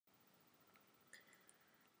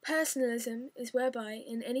Personalism is whereby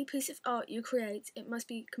in any piece of art you create, it must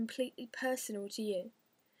be completely personal to you.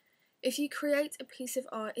 If you create a piece of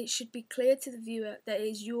art, it should be clear to the viewer that it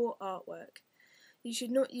is your artwork. You should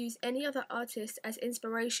not use any other artist as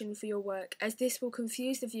inspiration for your work, as this will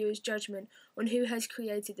confuse the viewer's judgment on who has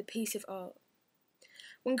created the piece of art.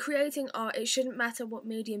 When creating art, it shouldn't matter what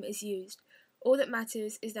medium is used. All that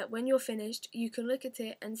matters is that when you're finished, you can look at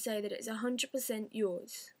it and say that it's 100%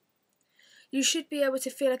 yours. You should be able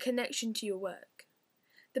to feel a connection to your work.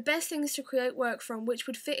 The best things to create work from which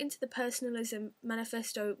would fit into the Personalism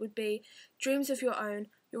manifesto would be dreams of your own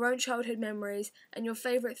childhood memories, and your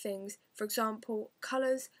favourite things, for example,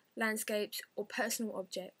 colours, landscapes, or personal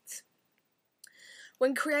objects.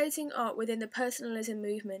 When creating art within the Personalism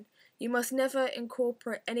movement, you must never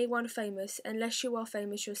incorporate anyone famous unless you are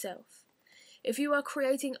famous yourself. If you are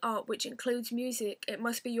creating art which includes music, it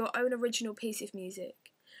must be your own original piece of music.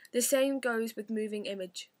 The same goes with moving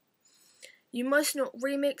image. You must not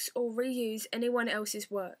remix or reuse anyone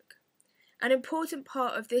else's work. An important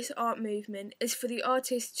part of this art movement is for the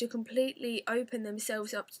artists to completely open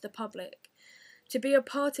themselves up to the public. To be a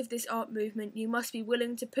part of this art movement, you must be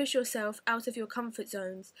willing to push yourself out of your comfort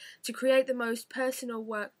zones to create the most personal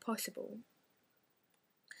work possible.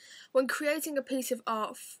 When creating a piece of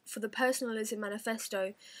art for the Personalism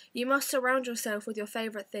manifesto, you must surround yourself with your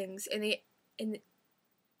favourite things in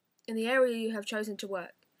the area you have chosen to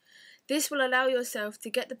work. This will allow yourself to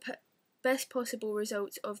get the best possible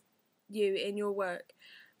results of you in your work.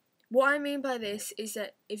 What I mean by this is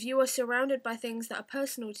that if you are surrounded by things that are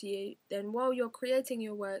personal to you, then while you're creating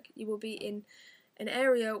your work, you will be in an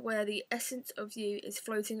area where the essence of you is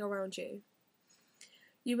floating around you.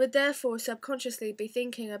 You would therefore subconsciously be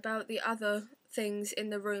thinking about the other things in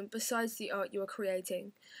the room besides the art you are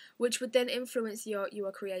creating, which would then influence the art you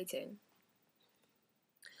are creating.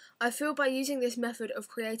 I feel by using this method of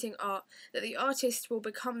creating art that the artist will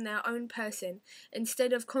become their own person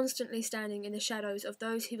instead of constantly standing in the shadows of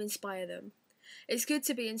those who inspire them. It's good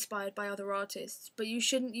to be inspired by other artists, but you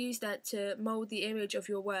shouldn't use that to mould the image of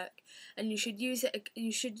your work, and you should use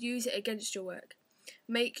it against your work.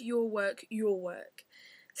 Make your work your work.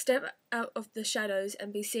 Step out of the shadows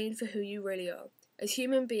and be seen for who you really are. As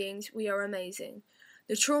human beings, we are amazing.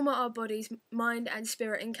 The trauma our bodies, mind and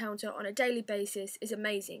spirit encounter on a daily basis is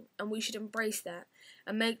amazing, and we should embrace that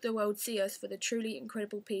and make the world see us for the truly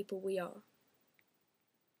incredible people we are.